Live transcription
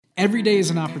Every day is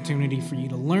an opportunity for you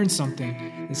to learn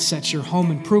something that sets your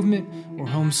home improvement or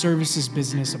home services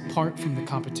business apart from the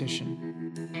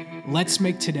competition. Let's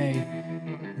make today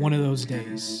one of those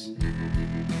days.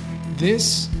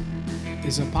 This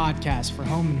is a podcast for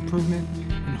home improvement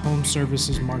and home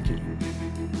services marketing.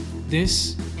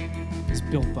 This is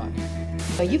Built By.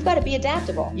 You've got to be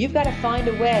adaptable. You've got to find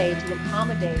a way to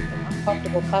accommodate an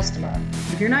uncomfortable customer.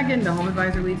 If you're not getting the Home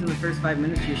Advisor leads in the first 5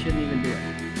 minutes, you shouldn't even do it.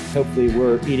 Hopefully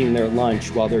we're eating their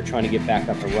lunch while they're trying to get back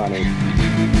up and running.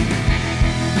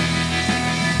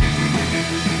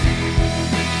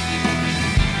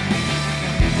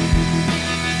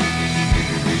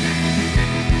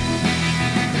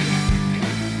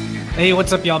 Hey,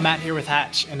 what's up, y'all? Matt here with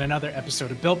Hatch and another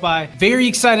episode of Built By. Very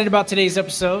excited about today's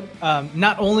episode,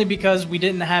 not only because we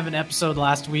didn't have an episode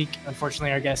last week.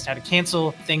 Unfortunately, our guest had to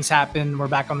cancel. Things happened. We're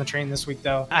back on the train this week,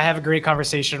 though. I have a great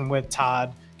conversation with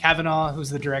Todd Kavanaugh,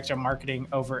 who's the director of marketing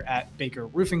over at Baker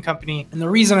Roofing Company. And the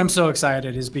reason I'm so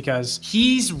excited is because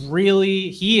he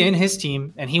and his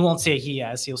team, and he won't say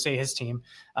he'll say his team,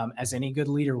 as any good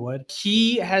leader would.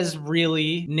 He has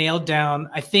really nailed down,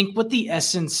 I think, what the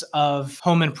essence of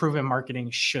home improvement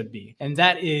marketing should be. And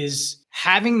that is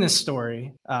having the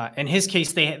story. In his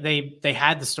case, they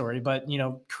had the story, but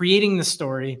creating the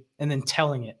story and then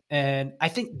telling it. And I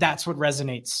think that's what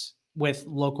resonates with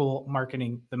local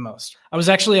marketing the most. I was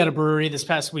actually at a brewery this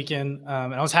past weekend,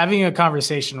 and I was having a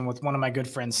conversation with one of my good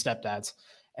friends' stepdads,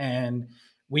 and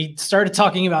we started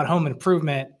talking about home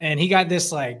improvement, and he got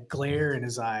this glare in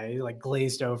his eye,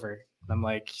 glazed over. I'm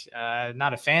like,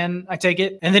 not a fan, I take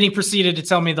it. And then he proceeded to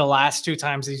tell me the last 2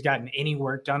 times he's gotten any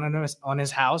work done on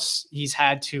his house, he's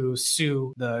had to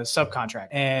sue the subcontract.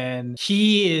 And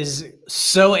he is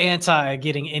so anti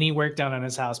getting any work done on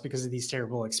his house because of these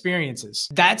terrible experiences.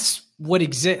 That's what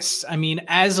exists. I mean,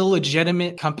 as a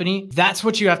legitimate company, that's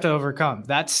what you have to overcome.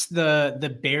 That's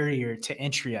the barrier to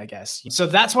entry, I guess. So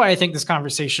that's why I think this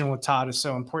conversation with Todd is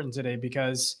so important today,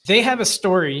 because they have a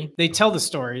story, they tell the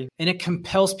story, and it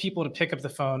compels people to pick up the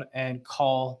phone and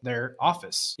call their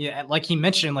office. Yeah, like he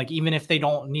mentioned, even if they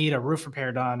don't need a roof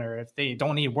repair done or if they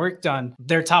don't need work done,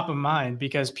 they're top of mind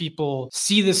because people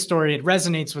see this story, it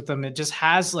resonates with them. It just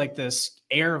has this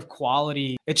air of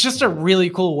quality. It's just a really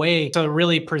cool way to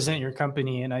really present your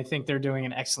company. And I think they're doing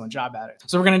an excellent job at it.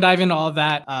 So we're going to dive into all of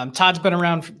that. Todd's been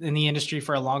around in the industry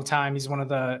for a long time. He's one of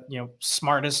the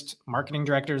smartest marketing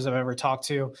directors I've ever talked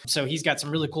to. So he's got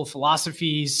some really cool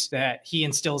philosophies that he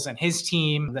instills in his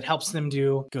team that helps them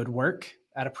do good work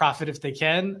at a profit if they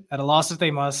can, at a loss if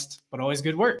they must, but always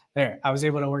good work. There, I was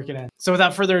able to work it in. So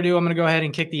without further ado, I'm going to go ahead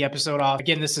and kick the episode off.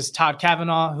 Again, this is Todd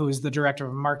Kavanaugh, who is the director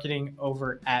of marketing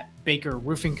over at Baker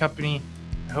Roofing Company.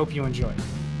 I hope you enjoy.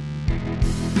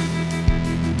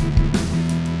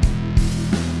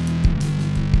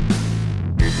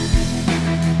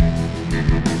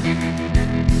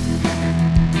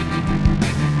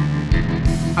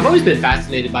 I've always been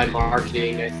fascinated by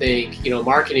marketing. I think,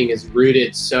 marketing is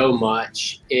rooted so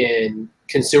much in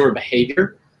consumer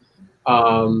behavior.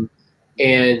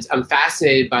 And I'm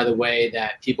fascinated by the way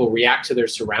that people react to their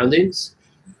surroundings.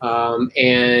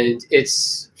 And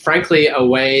it's frankly a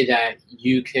way that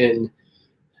you can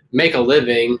make a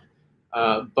living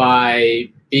by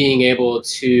being able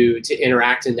to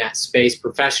interact in that space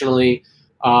professionally.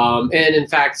 And in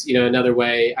fact, another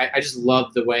way, I just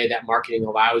love the way that marketing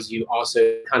allows you also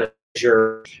to kind of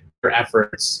measure your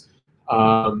efforts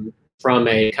from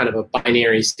a kind of a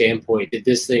binary standpoint. Did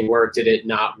this thing work? Did it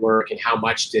not work? And how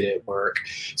much did it work?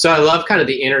 So I love kind of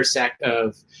the intersect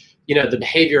of, the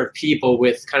behavior of people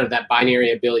with kind of that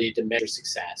binary ability to measure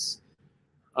success.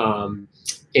 And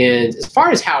as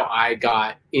far as how I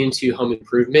got into home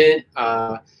improvement,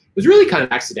 it was really kind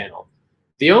of accidental.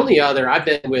 The only other, I've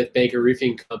been with Baker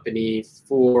Roofing Company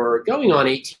for going on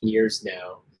 18 years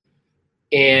now.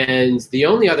 And the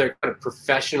only other kind of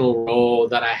professional role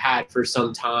that I had for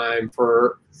some time,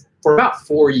 for about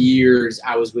 4 years,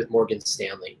 I was with Morgan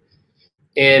Stanley.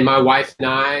 And my wife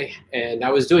and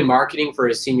I was doing marketing for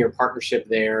a senior partnership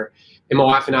there. And my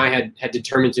wife and I had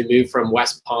determined to move from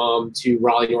West Palm to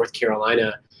Raleigh, North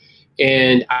Carolina.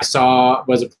 And I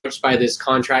was approached by this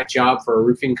contract job for a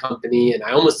roofing company, and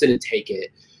I almost didn't take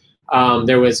it.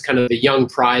 There was kind of the young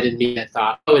pride in me that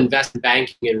thought, investment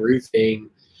banking and roofing,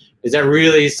 is that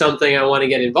really something I want to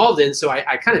get involved in? So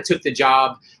I kind of took the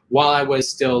job while I was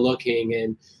still looking.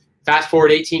 And fast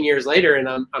forward 18 years later, and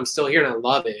I'm still here, and I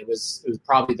love it. It was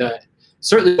probably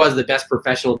certainly was the best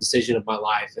professional decision of my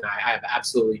life, and I have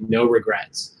absolutely no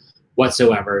regrets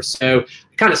whatsoever. So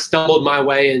I kind of stumbled my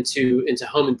way into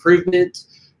home improvement,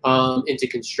 into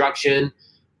construction,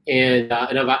 and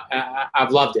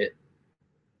I've loved it.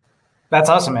 That's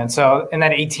awesome, man. So in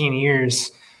that 18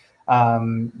 years,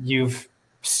 you've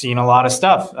seen a lot of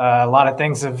stuff. A lot of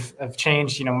things have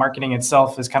changed. You know, marketing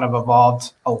itself has kind of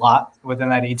evolved a lot within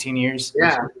that 18 years.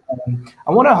 Yeah.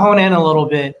 I want to hone in a little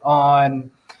bit on,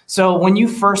 so when you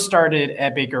first started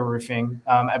at Baker Roofing,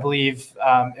 I believe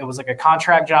it was like a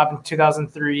contract job in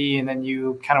 2003, and then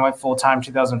you kind of went full-time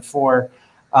 2004.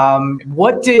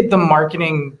 What did the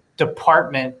marketing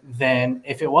department then,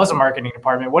 if it was a marketing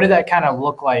department, what did that kind of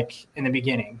look like in the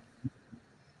beginning?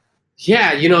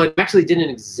 Yeah, it actually didn't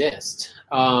exist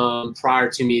prior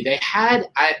to me. They had,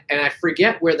 I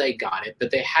forget where they got it,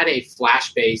 but they had a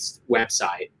Flash-based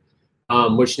website,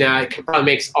 which now it probably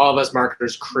makes all of us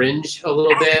marketers cringe a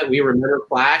little bit. We remember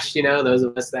Flash, those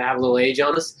of us that have a little age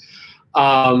on us.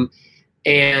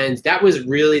 And that was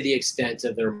really the extent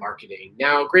of their marketing.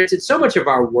 Now, granted, so much of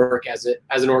our work as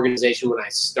an organization when I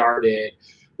started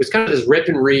was kind of this rip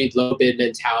and read, low bid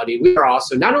mentality. We are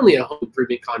also not only a home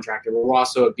improvement contractor, but we're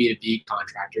also a B2B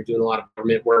contractor doing a lot of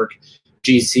government work,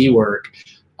 GC work.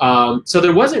 So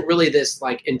there wasn't really this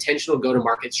like intentional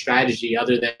go-to-market strategy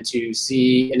other than to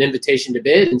see an invitation to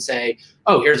bid and say,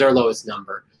 oh, here's our lowest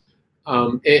number.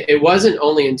 It wasn't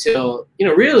only until,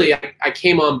 really I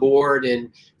came on board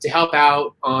and to help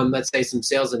out on, let's say, some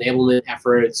sales enablement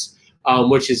efforts,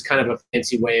 which is kind of a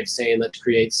fancy way of saying let's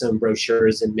create some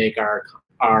brochures and make our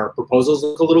proposals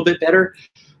look a little bit better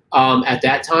at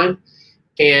that time.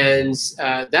 And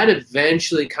that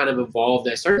eventually kind of evolved.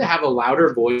 I started to have a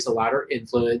louder voice, a louder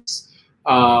influence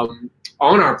on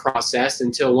our process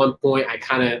until one point I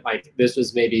kind of this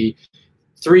was maybe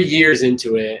 3 years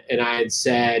into it, and I had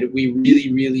said, we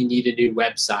really, really need a new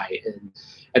website. And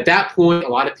at that point, a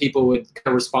lot of people would kind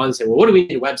of respond and say, well, what do we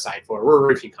need a website for? We're a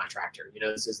roofing contractor.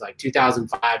 This is like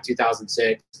 2005,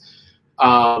 2006.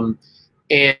 And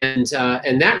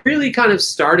that really kind of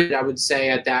started, I would say,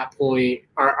 at that point,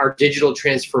 our digital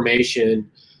transformation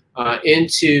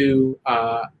into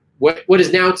what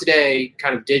is now today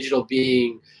kind of digital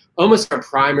being almost our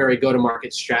primary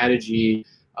go-to-market strategy,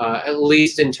 at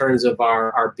least in terms of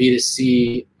our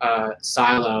B2C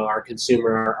silo, our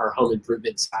consumer, our home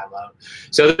improvement silo.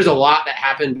 So there's a lot that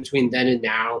happened between then and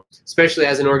now, especially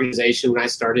as an organization. When I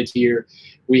started here,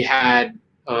 we had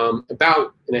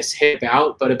about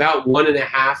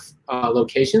 1.5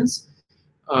 locations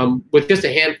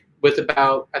with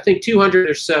about, I think, 200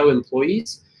 or so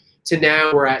employees, to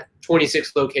now we're at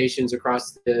 26 locations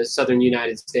across the southern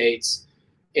United States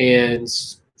and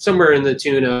somewhere in the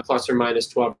tune of plus or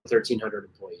minus 1,200 or 1,300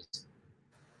 employees.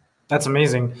 That's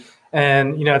amazing.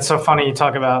 And, it's so funny you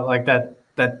talk about like that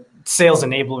sales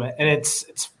enablement, and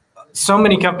it's so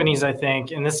many companies, I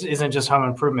think, and this isn't just home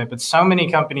improvement, but so many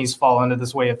companies fall into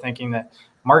this way of thinking that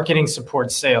marketing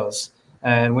supports sales,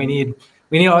 and we need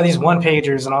all these one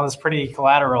pagers and all this pretty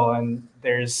collateral, and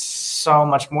there's so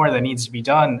much more that needs to be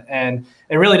done. And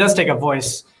it really does take a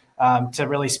voice to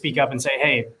really speak up and say,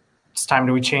 hey, it's time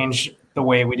we change the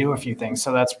way we do a few things.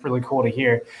 So that's really cool to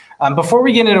hear. Before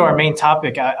we get into our main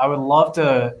topic, I would love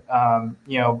to,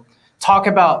 talk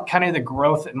about kind of the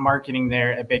growth in marketing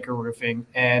there at Baker Roofing.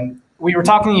 And we were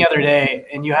talking the other day,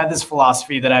 and you had this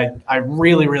philosophy that I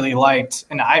really, really liked.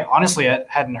 And I honestly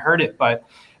hadn't heard it, but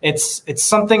it's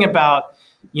something about,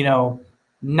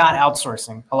 not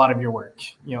outsourcing a lot of your work,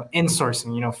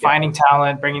 insourcing, finding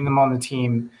talent, bringing them on the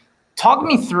team. Talk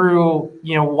me through,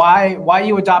 why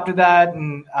you adopted that,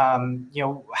 and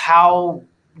how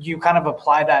you kind of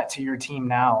apply that to your team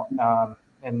now,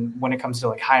 and when it comes to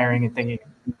like hiring and thinking,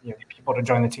 people to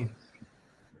join the team.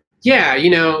 Yeah,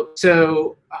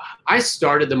 so I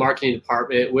started the marketing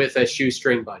department with a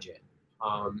shoestring budget,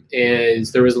 and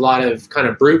there was a lot of kind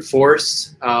of brute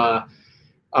force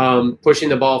pushing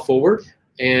the ball forward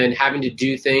and having to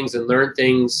do things and learn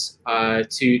things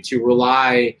to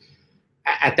rely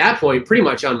at that point pretty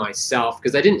much on myself,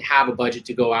 because I didn't have a budget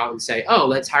to go out and say, oh,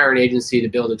 let's hire an agency to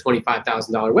build a $25,000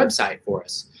 website for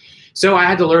us. So I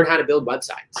had to learn how to build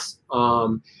websites.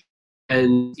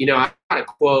 And, I got a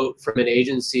quote from an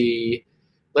agency,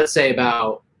 let's say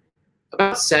about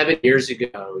 7 years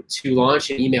ago, to launch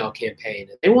an email campaign.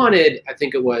 They wanted, I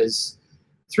think it was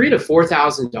 $3,000 to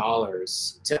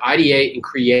 $4,000 to ideate and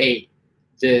create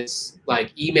this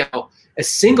like email, a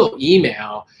single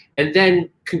email. And then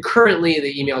concurrently,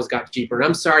 the emails got cheaper. And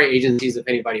I'm sorry, agencies, if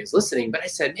anybody is listening, but I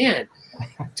said, man,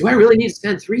 do I really need to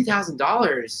spend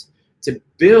 $3,000 to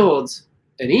build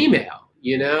an email?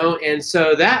 And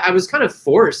so that I was kind of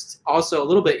forced also a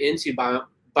little bit into by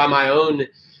my own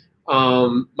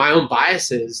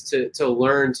biases to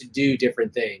learn to do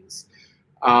different things.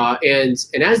 And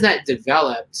as that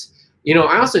developed,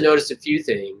 I also noticed a few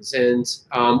things, and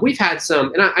we've had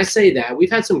some, and I say that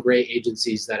we've had some great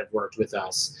agencies that have worked with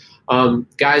us,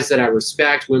 guys that I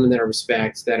respect, women that I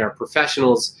respect, that are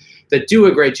professionals that do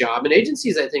a great job, and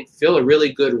agencies I think fill a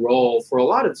really good role for a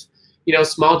lot of,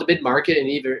 small to mid-market and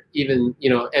even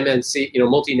MNC,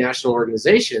 multinational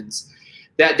organizations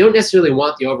that don't necessarily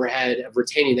want the overhead of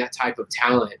retaining that type of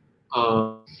talent.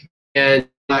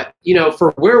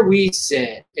 For where we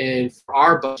sit and for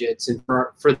our budgets and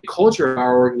for the culture of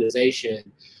our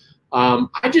organization,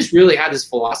 I just really had this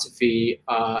philosophy.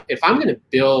 If I'm going to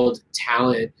build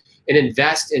talent and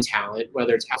invest in talent,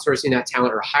 whether it's outsourcing that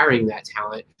talent or hiring that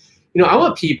talent, I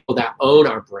want people that own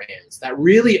our brands, that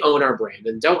really own our brand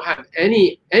and don't have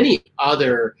any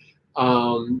other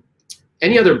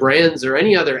brands or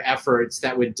any other efforts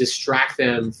that would distract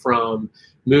them from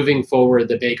moving forward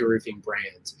the Baker Roofing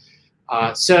brand.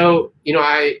 I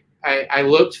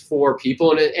looked for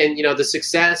people, and the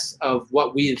success of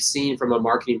what we've seen from a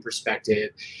marketing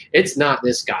perspective, it's not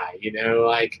this guy.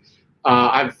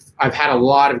 I've had a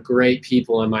lot of great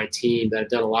people on my team that have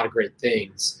done a lot of great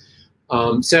things.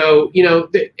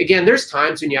 Again, there's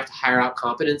times when you have to hire out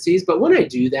competencies, but when I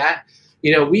do that,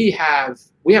 we have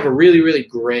a really, really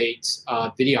great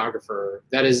videographer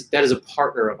that is a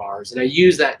partner of ours, and I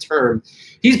use that term.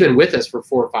 He's been with us for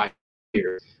 4 or 5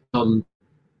 years.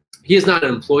 He is not an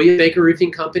employee of Baker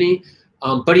Roofing Company,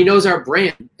 but he knows our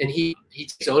brand and he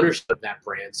takes ownership of that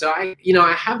brand. So I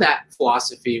have that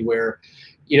philosophy where,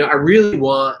 I really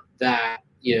want that,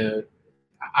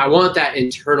 I want that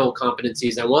internal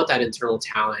competencies. I want that internal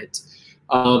talent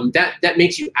that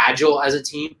makes you agile as a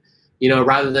team,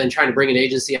 rather than trying to bring an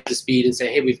agency up to speed and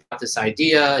say, hey, we've got this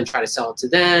idea and try to sell it to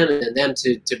them and then them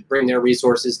to bring their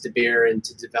resources to bear and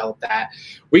to develop that.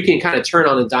 We can kind of turn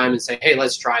on a dime and say, hey,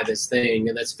 let's try this thing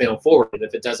and let's fail forward. And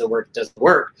if it doesn't work, it doesn't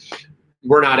work.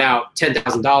 We're not out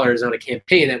 $10,000 on a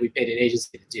campaign that we paid an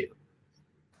agency to do.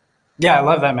 Yeah, I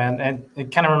love that, man. And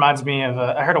it kind of reminds me of,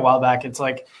 I heard a while back, it's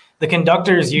like the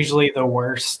conductor is usually the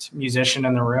worst musician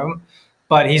in the room,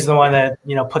 but he's the one that,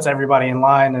 puts everybody in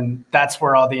line, and that's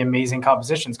where all the amazing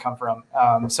compositions come from.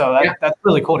 That's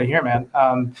really cool to hear, man.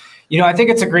 I think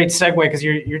it's a great segue because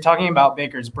you're talking about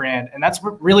Baker's brand, and that's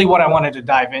really what I wanted to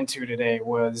dive into today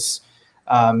was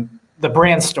the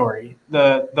brand story,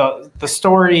 the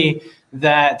story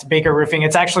that Baker Roofing.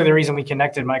 It's actually the reason we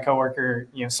connected. My coworker,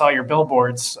 saw your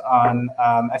billboards on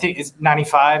I think it's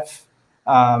 95.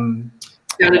 Down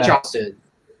in Charleston.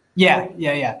 Yeah.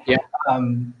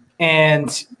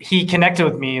 And he connected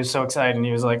with me. He was so excited. And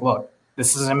he was like, look,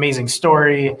 this is an amazing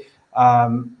story.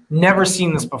 Never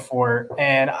seen this before.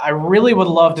 And I really would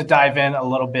love to dive in a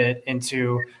little bit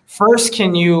into, first,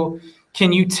 can you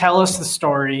tell us the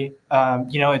story?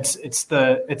 It's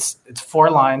 4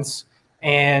 lines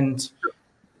and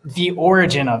the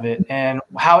origin of it and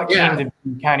how it came to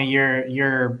be kind of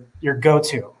your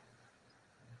go-to.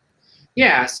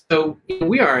 Yeah, so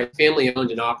we are a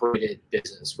family-owned and operated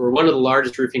business. We're one of the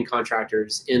largest roofing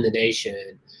contractors in the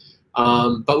nation,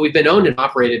 but we've been owned and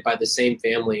operated by the same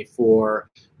family for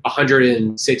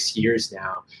 106 years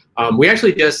now. We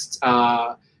actually just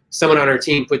someone on our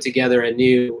team put together a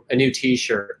new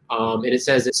T-shirt, and it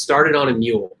says "It started on a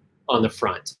mule" on the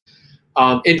front.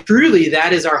 And truly,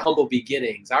 that is our humble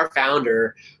beginnings. Our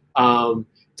founder,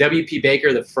 W.P. Baker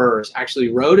I, actually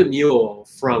rode a mule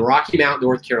from Rocky Mount,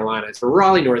 North Carolina, to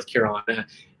Raleigh, North Carolina,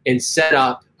 and set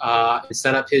up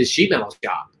his sheet metal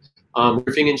shop,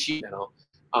 roofing and sheet metal.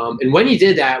 And when he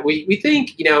did that, we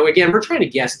think, again, we're trying to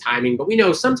guess timing, but we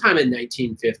know sometime in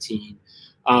 1915,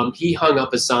 he hung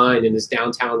up a sign in his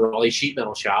downtown Raleigh sheet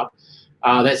metal shop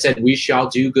that said, "We shall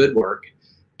do good work,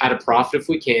 at a profit if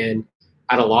we can,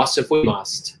 at a loss if we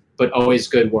must, but always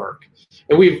good work."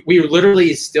 And we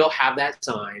literally still have that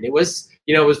sign. It was,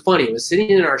 it was funny. It was sitting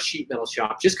in our sheet metal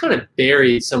shop, just kind of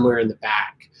buried somewhere in the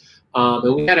back.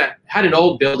 And we had an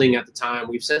old building at the time.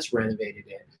 We've since renovated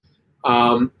it.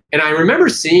 And I remember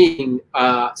seeing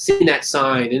that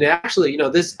sign. And actually,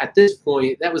 at this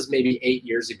point, that was maybe 8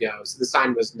 years ago. So the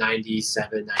sign was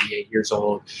 97, 98 years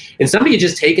old. And somebody had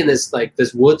just taken this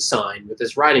wood sign with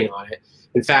this writing on it.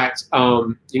 In fact,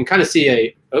 you can kind of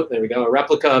see there we go, a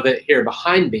replica of it here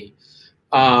behind me.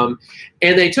 And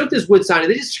they took this wood sign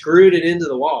and they just screwed it into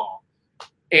the wall.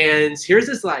 And here's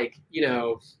this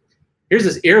here's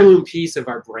this heirloom piece of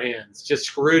our brands just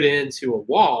screwed into a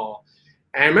wall.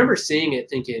 And I remember seeing it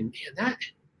thinking, man,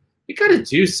 we got to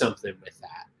do something with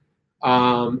that.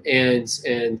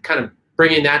 And kind of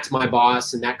bringing that to my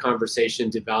boss, and that conversation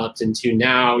developed into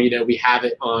now, we have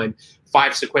it on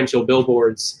 5 sequential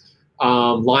billboards,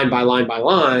 line by line by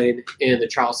line in the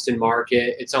Charleston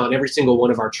market. It's on every single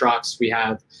one of our trucks. We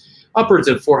have upwards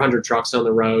of 400 trucks on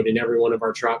the road, and every one of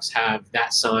our trucks have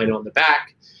that sign on the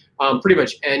back. Pretty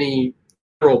much any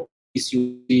piece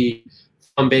you see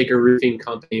from Baker Roofing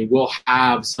Company will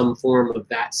have some form of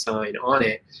that sign on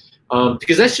it,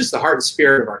 because that's just the heart and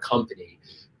spirit of our company.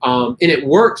 And it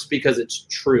works because it's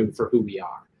true for who we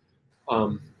are.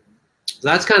 So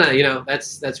that's kind of,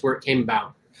 that's where it came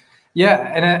about. Yeah,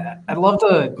 and I'd love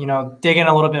to, dig in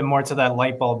a little bit more to that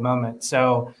light bulb moment.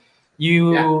 So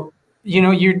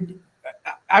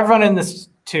I've run in this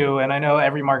too, and I know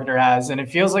every marketer has, and it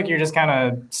feels like you're just kind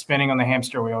of spinning on the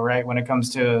hamster wheel, right? When it comes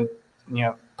to,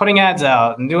 putting ads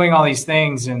out and doing all these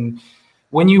things. And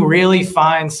when you really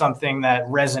find something that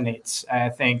resonates, I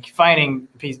think finding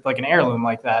a piece like an heirloom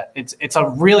like that, it's a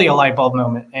really a light bulb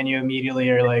moment, and you immediately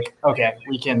are like, okay,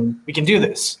 we can do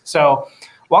this. So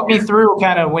walk me through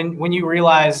kind of when you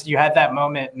realized you had that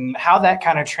moment and how that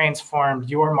kind of transformed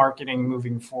your marketing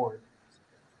moving forward.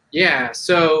 Yeah.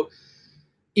 So,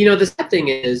 the sad thing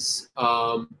is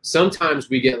sometimes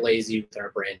we get lazy with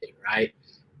our branding, right?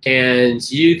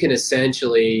 And you can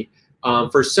essentially,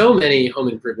 for so many home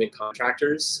improvement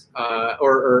contractors,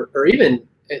 or even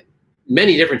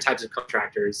many different types of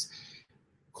contractors,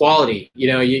 quality,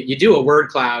 you do a word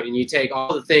cloud and you take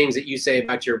all the things that you say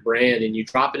about your brand and you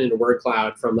drop it in a word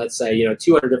cloud from, let's say,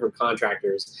 200 different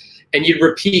contractors, and you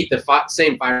repeat the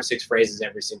same 5 or 6 phrases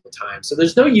every single time. So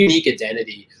there's no unique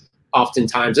identity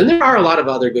oftentimes. And there are a lot of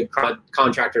other good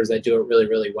contractors that do it really,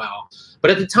 really well.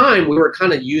 But at the time, we were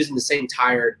kind of using the same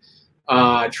tired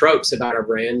tropes about our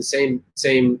brand, same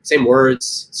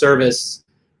words, service,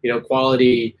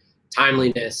 quality,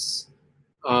 timeliness.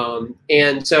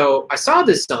 And so I saw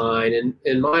this sign,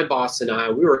 and my boss and I,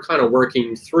 we were kind of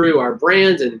working through our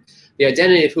brand and the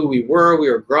identity of who we were. We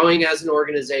were growing as an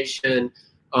organization.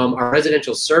 Our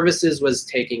residential services was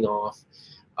taking off.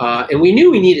 And we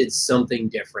knew we needed something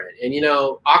different. And,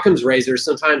 Occam's razor,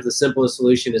 sometimes the simplest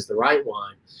solution is the right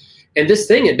one. And this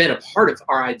thing had been a part of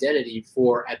our identity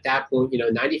for, at that point,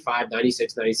 95,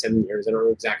 96, 97 years. I don't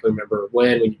exactly remember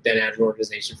when you've been at an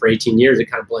organization for 18 years,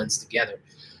 it kind of blends together.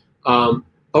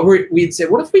 But we'd say,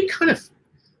 what if we kind of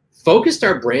focused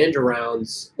our brand around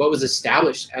what was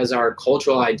established as our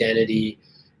cultural identity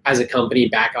as a company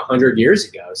back 100 years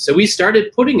ago? So we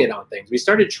started putting it on things. We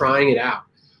started trying it out.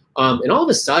 And all of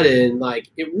a sudden,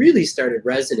 it really started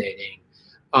resonating.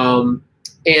 And,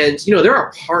 there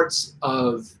are parts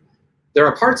of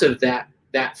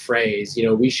that phrase,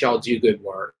 we shall do good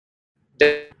work,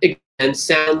 that again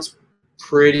sounds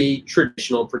pretty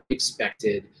traditional, pretty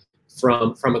expected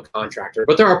from a contractor.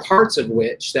 But there are parts of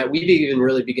which that we've even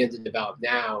really begun to develop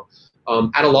now,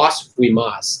 at a loss if we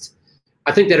must.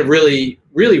 I think that have really,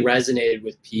 really resonated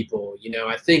with people.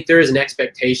 I think there is an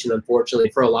expectation, unfortunately,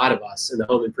 for a lot of us in the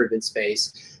home improvement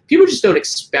space. People just don't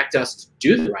expect us to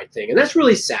do the right thing. And that's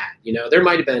really sad. There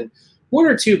might have been 1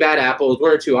 or 2 bad apples,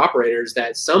 1 or 2 operators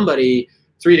that somebody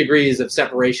 3 degrees of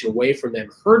separation away from them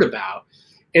heard about.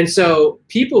 And so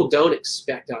people don't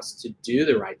expect us to do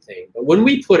the right thing. But when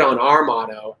we put on our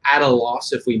motto, at a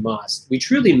loss if we must, we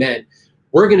truly meant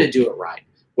we're going to do it right.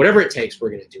 Whatever it takes, we're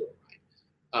going to do it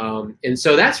right. And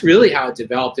so that's really how it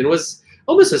developed. And it was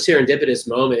almost a serendipitous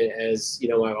moment as,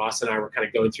 my boss and I were kind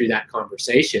of going through that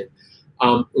conversation.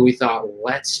 And we thought,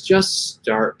 let's just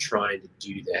start trying to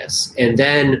do this. And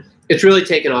then it's really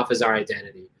taken off as our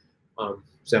identity.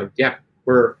 So yeah,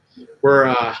 we're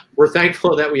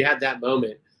thankful that we had that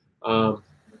moment to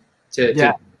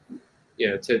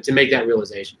make that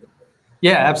realization.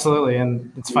 Yeah, absolutely.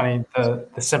 And it's funny, the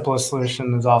simplest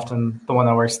solution is often the one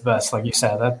that works the best, like you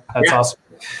said. That's awesome.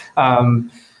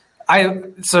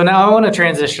 So now I want to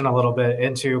transition a little bit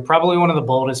into probably one of the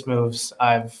boldest moves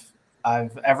I've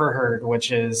ever heard,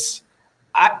 which is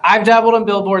I've dabbled in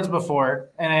billboards before,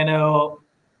 and I know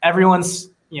everyone's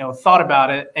thought about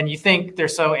it, and you think they're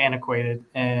so antiquated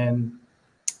and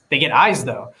they get eyes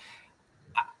though.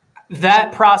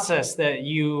 That process that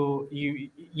your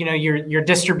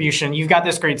distribution, you've got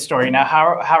this great story. Now,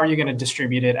 how are you going to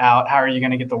distribute it out? How are you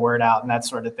going to get the word out and that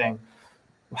sort of thing?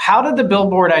 How did the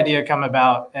billboard idea come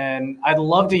about? And I'd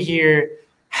love to hear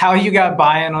how you got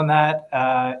buy-in on that,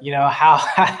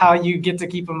 how you get to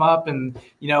keep them up, and,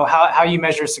 how you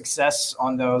measure success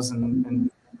on those and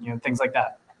things like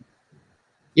that.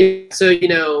 Yeah. So,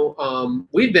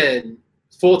 we've been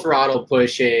full throttle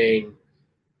pushing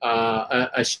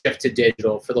a shift to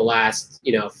digital for the last,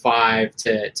 5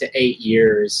 to 8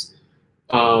 years.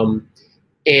 And,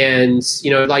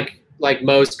 like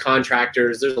most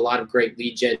contractors, there's a lot of great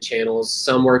lead gen channels.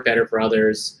 Some work better for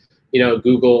others.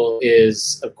 Google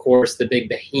is, of course, the big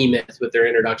behemoth with their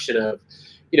introduction of,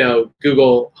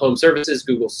 Google Home Services,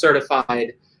 Google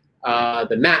Certified.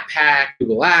 the Map Pack,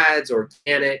 Google Ads,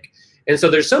 organic. And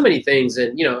so there's so many things.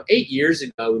 And, 8 years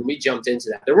ago when we jumped into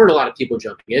that, there weren't a lot of people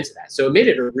jumping into that. So it made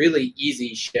it a really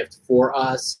easy shift for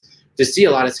us to see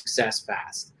a lot of success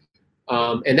fast.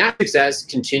 And that success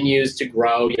continues to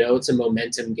grow. It's a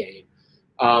momentum game.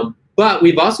 But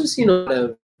we've also seen a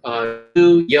lot of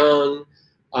new, young,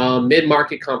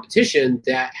 mid-market competition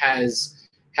that has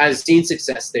seen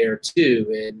success there too.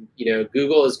 And,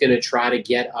 Google is going to try to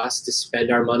get us to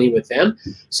spend our money with them.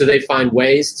 So they find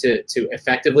ways to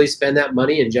effectively spend that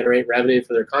money and generate revenue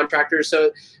for their contractors.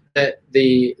 So that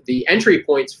the entry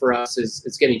points for us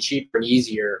is getting cheaper and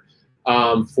easier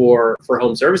for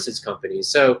home services companies.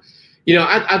 So,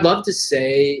 I'd love to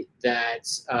say that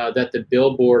that the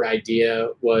billboard idea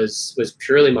was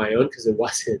purely my own, because it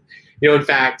wasn't. In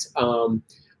fact,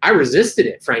 I resisted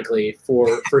it, frankly,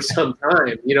 for some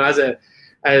time.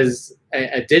 As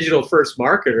a digital first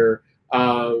marketer,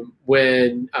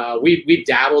 when we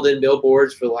dabbled in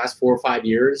billboards for the last 4 or 5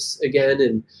 years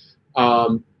again,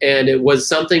 and it was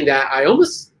something that I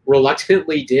almost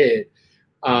reluctantly did.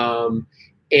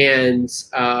 And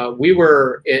we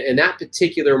were in that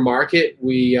particular market.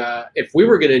 If we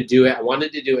were going to do it, I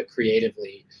wanted to do it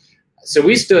creatively. So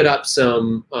we stood up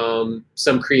some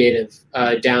creative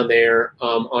down there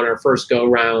on our first go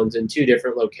round in 2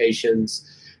 different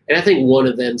locations. And I think one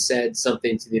of them said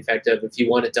something to the effect of, if you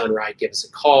want it done right, give us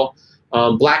a call.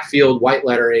 Black field, white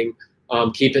lettering,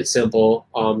 keep it simple.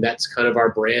 That's kind of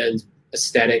our brand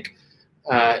aesthetic.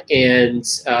 And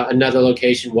another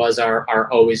location was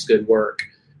our always good work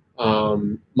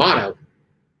motto.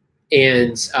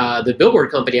 And the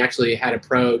billboard company actually had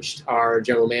approached our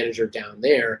general manager down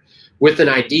there with an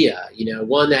idea,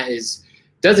 one that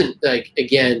doesn't, like,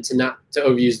 again, to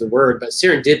overuse the word, but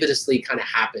serendipitously kind of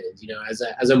happened. As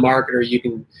a marketer, you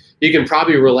can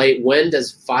probably relate. When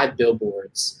does 5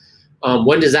 billboards,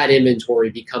 when does that inventory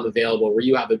become available, where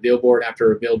you have a billboard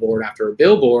after a billboard after a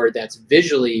billboard that's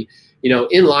visually,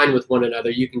 in line with one another?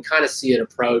 You can kind of see an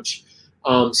approach.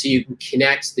 So you can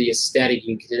connect the aesthetic,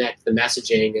 you can connect the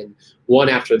messaging, and one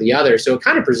after the other. So it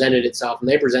kind of presented itself, and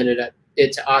they presented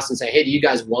it to us and say, hey, do you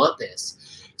guys want this?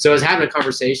 So I was having a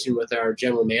conversation with our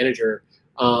general manager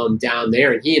down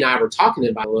there, and he and I were talking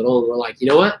about it a little, and we're like, you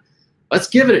know what? Let's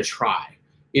give it a try.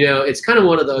 It's kind of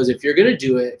one of those, if you're going to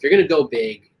do it, if you're going to go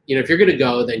big, if you're going to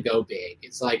go, then go big.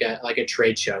 It's like a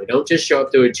trade show. Don't just show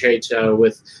up to a trade show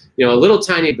with, a little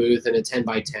tiny booth and a 10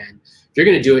 by 10. If you're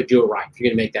going to do it right. If you're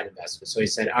going to make that investment. So he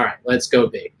said, all right, let's go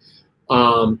big.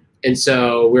 And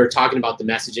so we were talking about the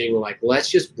messaging. We're like, let's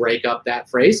just break up that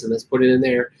phrase and let's put it in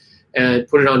there and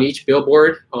put it on each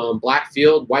billboard, black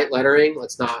field, white lettering.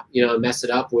 Let's not, mess it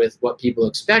up with what people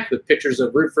expect with pictures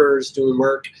of roofers doing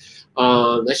work.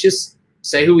 Let's just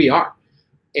say who we are.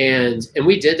 And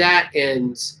we did that.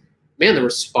 And man, the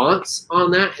response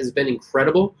on that has been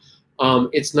incredible.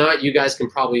 It's not, you guys can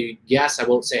probably guess, I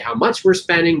won't say how much we're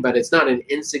spending, but it's not an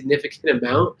insignificant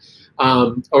amount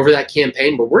over that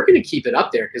campaign. But we're going to keep it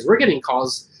up there because we're getting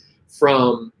calls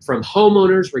from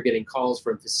homeowners. We're getting calls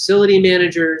from facility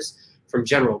managers, from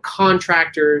general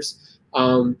contractors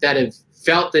that have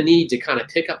felt the need to kind of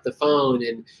pick up the phone,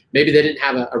 and maybe they didn't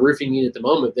have a roofing need at the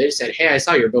moment. They just said, hey, I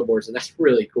saw your billboards, and that's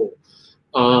really cool.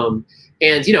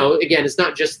 And, again, it's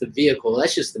not just the vehicle.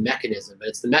 That's just the mechanism. But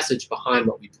it's the message behind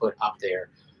what we put up there.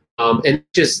 And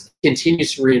it just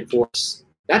continues to reinforce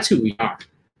that's who we are.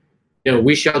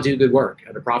 We shall do good work.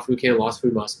 At a profit we can, loss we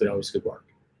must, but always good work.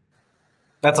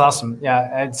 That's awesome.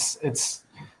 Yeah, it's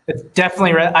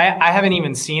definitely, I haven't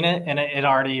even seen it, and it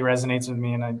already resonates with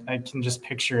me, and I can just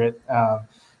picture it.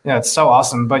 It's so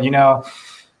awesome. But,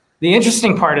 the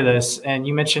interesting part of this, and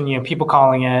you mentioned, people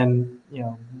calling in,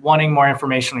 wanting more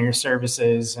information on your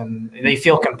services, and they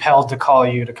feel compelled to call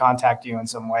you, to contact you in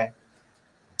some way.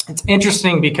 It's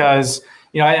interesting because,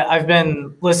 I've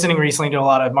been listening recently to a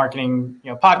lot of marketing,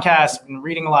 podcasts and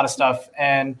reading a lot of stuff,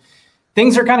 and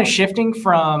things are kind of shifting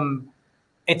from,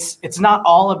 it's not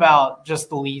all about just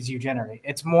the leads you generate.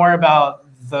 It's more about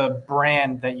the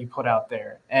brand that you put out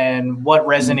there and what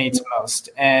resonates most.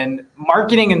 And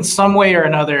marketing in some way or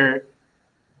another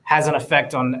has an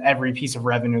effect on every piece of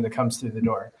revenue that comes through the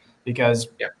door, because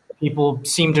people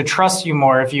seem to trust you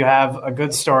more if you have a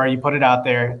good story, you put it out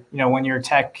there. When your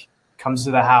tech comes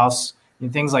to the house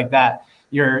and things like that,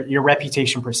 your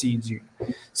reputation precedes you.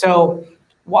 So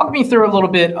walk me through a little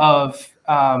bit of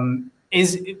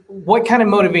what kind of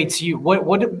motivates you?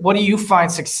 What do you find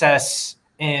success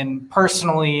in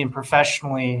personally and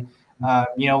professionally?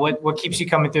 What keeps you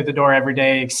coming through the door every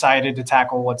day, excited to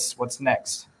tackle what's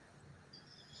next?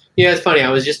 Yeah, it's funny. I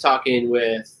was just talking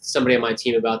with somebody on my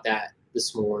team about that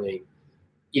this morning.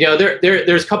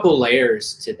 there's a couple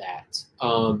layers to that.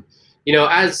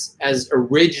 As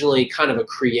originally kind of a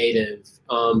creative,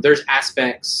 there's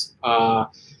aspects of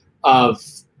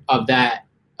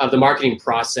the marketing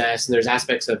process, and there's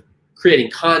aspects of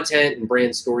creating content and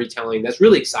brand storytelling that's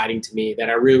really exciting to me, that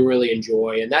I really, really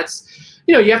enjoy. And that's,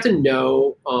 you have to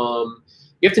know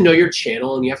your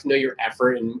channel, and you have to know your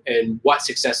effort and what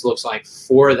success looks like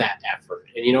for that effort.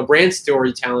 And, brand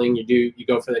storytelling, you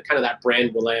go for the kind of that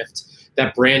brand lift,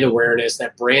 that brand awareness,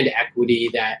 that brand equity,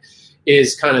 that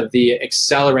is kind of the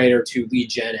accelerator to lead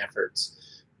gen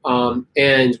efforts.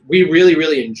 And we really,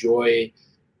 really enjoy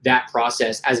that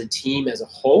process as a team, as a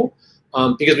whole,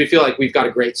 because we feel like we've got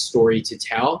a great story to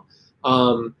tell.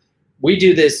 We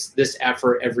do this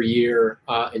effort every year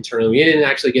internally. We didn't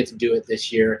actually get to do it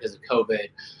this year because of COVID,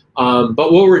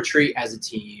 but we'll retreat as a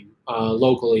team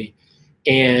locally.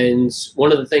 And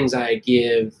one of the things I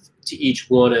give to each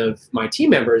one of my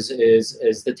team members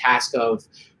is the task of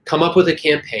come up with a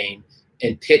campaign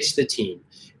and pitch the team.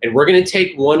 And we're going to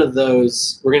take one of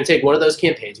those. We're going to take one of those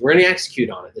campaigns. We're going to execute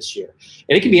on it this year,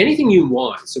 and it can be anything you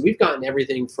want. So we've gotten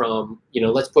everything from,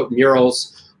 let's put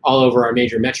murals all over our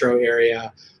major metro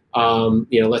area.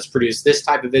 Let's produce this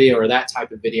type of video or that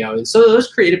type of video. And so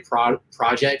those creative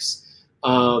projects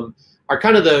are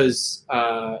kind of those.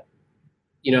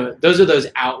 Those are those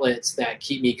outlets that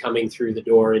keep me coming through the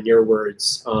door, in your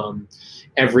words,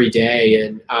 every day.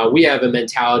 And we have a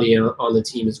mentality on the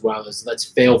team as well, as let's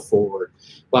fail forward.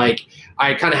 Like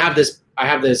I kind of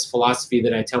have this philosophy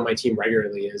that I tell my team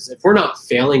regularly is, if we're not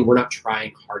failing, we're not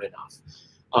trying hard enough.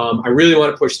 I really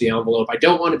want to push the envelope. I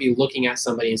don't want to be looking at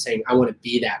somebody and saying, I want to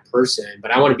be that person,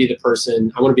 but I want to be the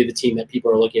person, I want to be the team that people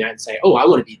are looking at and say, oh, I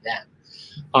want to be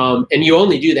them. And you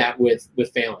only do that with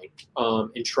failing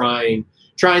and trying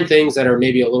things that are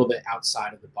maybe a little bit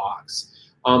outside of the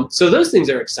box. So those things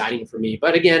are exciting for me.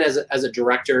 But again, as a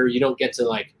director, you don't get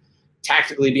to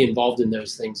tactically be involved in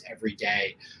those things every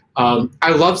day.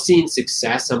 I love seeing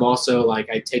success. I'm also I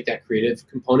take that creative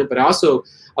component, but I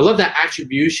love that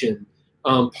attribution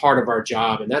part of our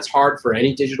job. And that's hard for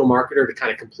any digital marketer to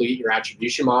kind of complete your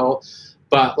attribution model.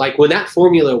 But when that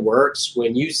formula works,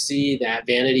 when you see that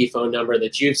vanity phone number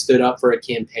that you've stood up for a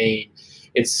campaign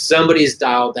and somebody's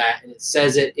dialed that and it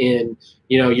says it in,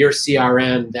 your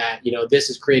CRM that, this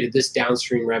has created this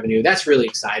downstream revenue, that's really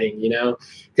exciting,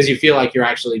 because you feel like you're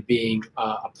actually being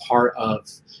a part of,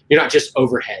 you're not just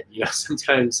overhead.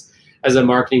 Sometimes as a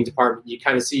marketing department, you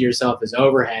kind of see yourself as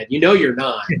overhead. You're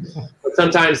not. But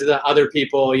sometimes the other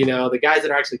people, the guys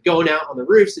that are actually going out on the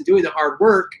roofs and doing the hard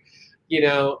work,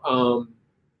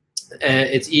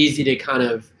 it's easy to kind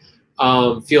of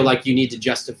feel like you need to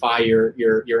justify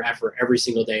your effort every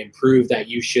single day and prove that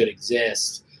you should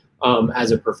exist as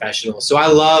a professional. So I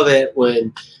love it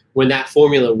when that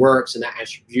formula works and that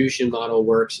attribution model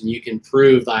works, and you can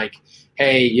prove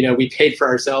hey, we paid for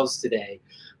ourselves today.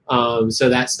 So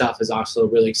that stuff is also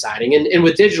really exciting. And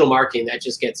with digital marketing, that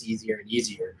just gets easier and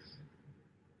easier.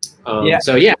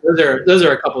 So yeah, those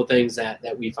are a couple of things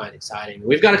that we find exciting.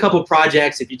 We've got a couple of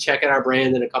projects, if you check out our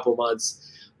brand in a couple of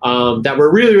months, that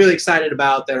we're really, really excited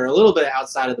about, that are a little bit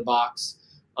outside of the box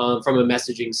from a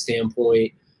messaging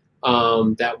standpoint,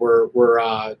 that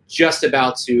we're just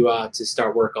about to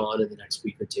start work on in the next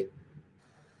week or two.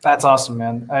 That's awesome,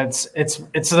 man. It's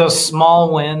those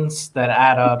small wins that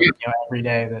add up every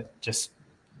day that just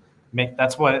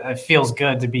that's what it feels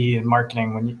good to be in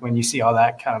marketing, when you see all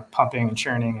that kind of pumping and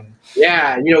churning. And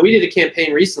yeah, we did a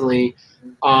campaign recently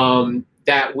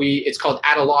that it's called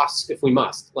At a Loss If We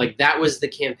Must. That was the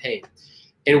campaign,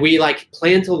 and we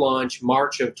planned to launch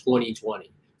March of 2020.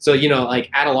 So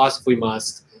At a Loss If We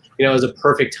Must, it was a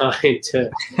perfect time to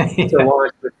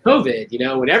launch with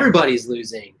COVID. When everybody's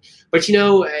losing. But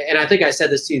and I think I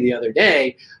said this to you the other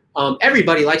day,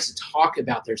 everybody likes to talk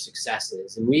about their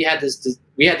successes, and we had this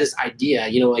idea,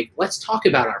 let's talk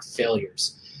about our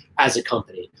failures as a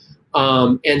company.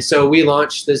 And so we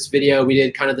launched this video. We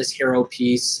did kind of this hero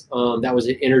piece that was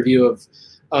an interview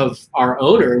of our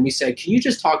owner, and we said, can you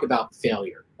just talk about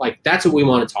failure? That's what we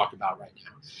want to talk about right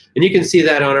now. And you can see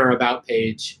that on our about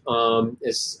page.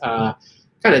 It's kind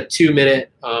of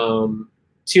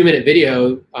 2-minute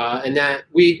video, and that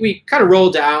we kind of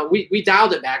rolled out. We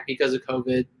dialed it back because of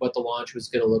COVID, what the launch was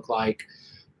going to look like.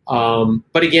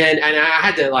 But again, and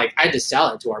I had to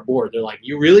sell it to our board. They're like,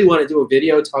 you really want to do a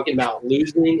video talking about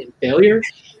losing and failure?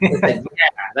 I said, yeah,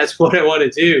 that's what I want to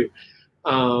do.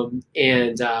 And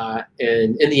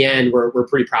in the end, we're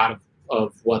pretty proud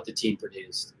of what the team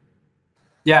produced.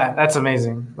 Yeah, that's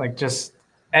amazing. Just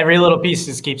every little piece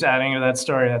just keeps adding to that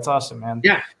story. That's awesome, man.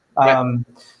 Yeah.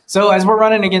 So as we're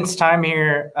running against time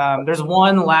here, there's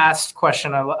one last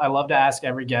question I love to ask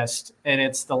every guest, and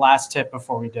it's the last tip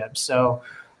before we dip. So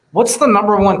what's the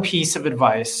number one piece of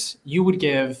advice you would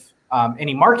give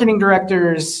any marketing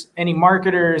directors, any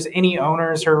marketers, any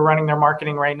owners who are running their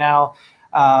marketing right now?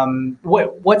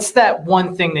 What's that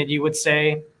one thing that you would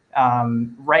say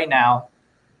right now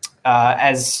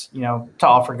as, to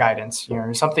offer guidance,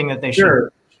 something that they should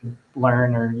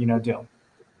learn or, do?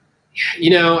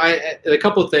 A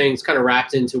couple of things kind of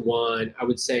wrapped into one. I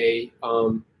would say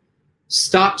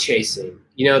stop chasing.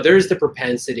 There's the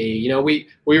propensity. We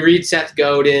read Seth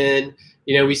Godin.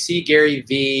 We see Gary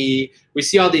Vee. We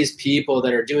see all these people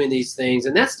that are doing these things,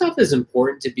 and that stuff is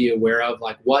important to be aware of,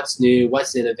 like what's new,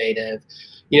 what's innovative.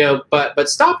 But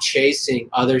stop chasing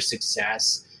other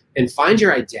success and find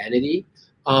your identity,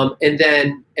 and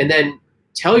then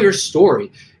tell your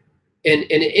story. And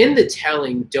in the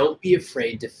telling, don't be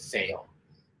afraid to fail.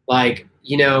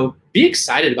 Be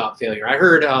excited about failure. I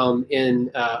heard in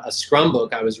a Scrum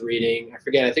book I was reading, I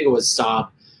think it was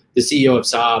Saab, the CEO of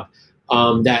Saab,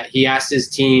 that he asked his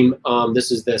team,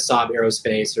 this is the Saab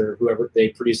Aerospace or whoever, they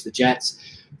produce the jets,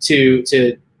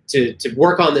 to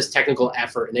work on this technical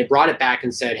effort. And they brought it back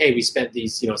and said, hey, we spent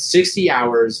these 60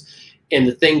 hours and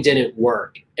the thing didn't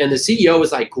work. And the CEO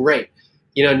was like, great.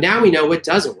 Now we know what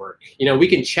doesn't work. We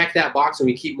can check that box and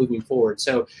we keep moving forward.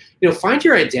 So, find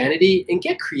your identity and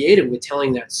get creative with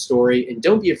telling that story, and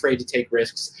don't be afraid to take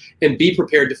risks and be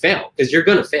prepared to fail, because you're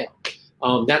going to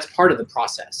fail. That's part of the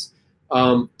process.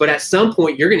 But at some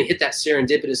point you're going to hit that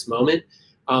serendipitous moment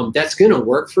that's going to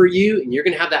work for you, and you're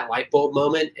going to have that light bulb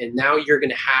moment. And now you're going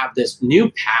to have this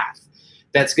new path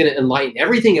that's going to enlighten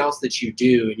everything else that you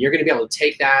do. And you're going to be able to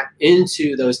take that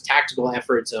into those tactical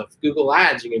efforts of Google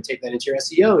Ads. You're going to take that into your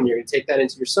SEO, and you're going to take that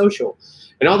into your social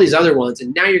and all these other ones.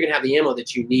 And now you're going to have the ammo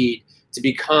that you need to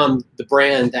become the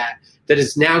brand that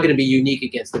is now going to be unique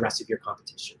against the rest of your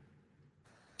competition.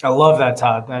 I love that,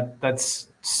 Todd. That's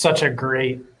such a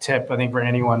great tip, I think, for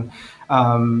anyone.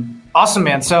 Awesome,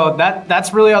 man. So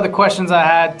that's really all the questions I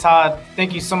had. Todd,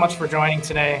 thank you so much for joining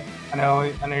today. I know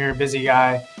you're a busy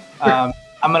guy.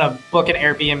 I'm going to book an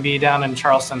Airbnb down in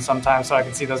Charleston sometime so I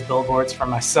can see those billboards for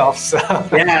myself. So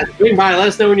yeah, swing by. Let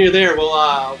us know when you're there.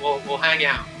 We'll hang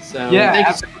out. So yeah, thank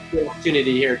you so much for the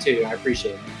opportunity here too. I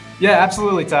appreciate it. Yeah,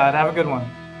 absolutely, Todd. Have a good one.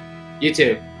 You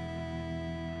too.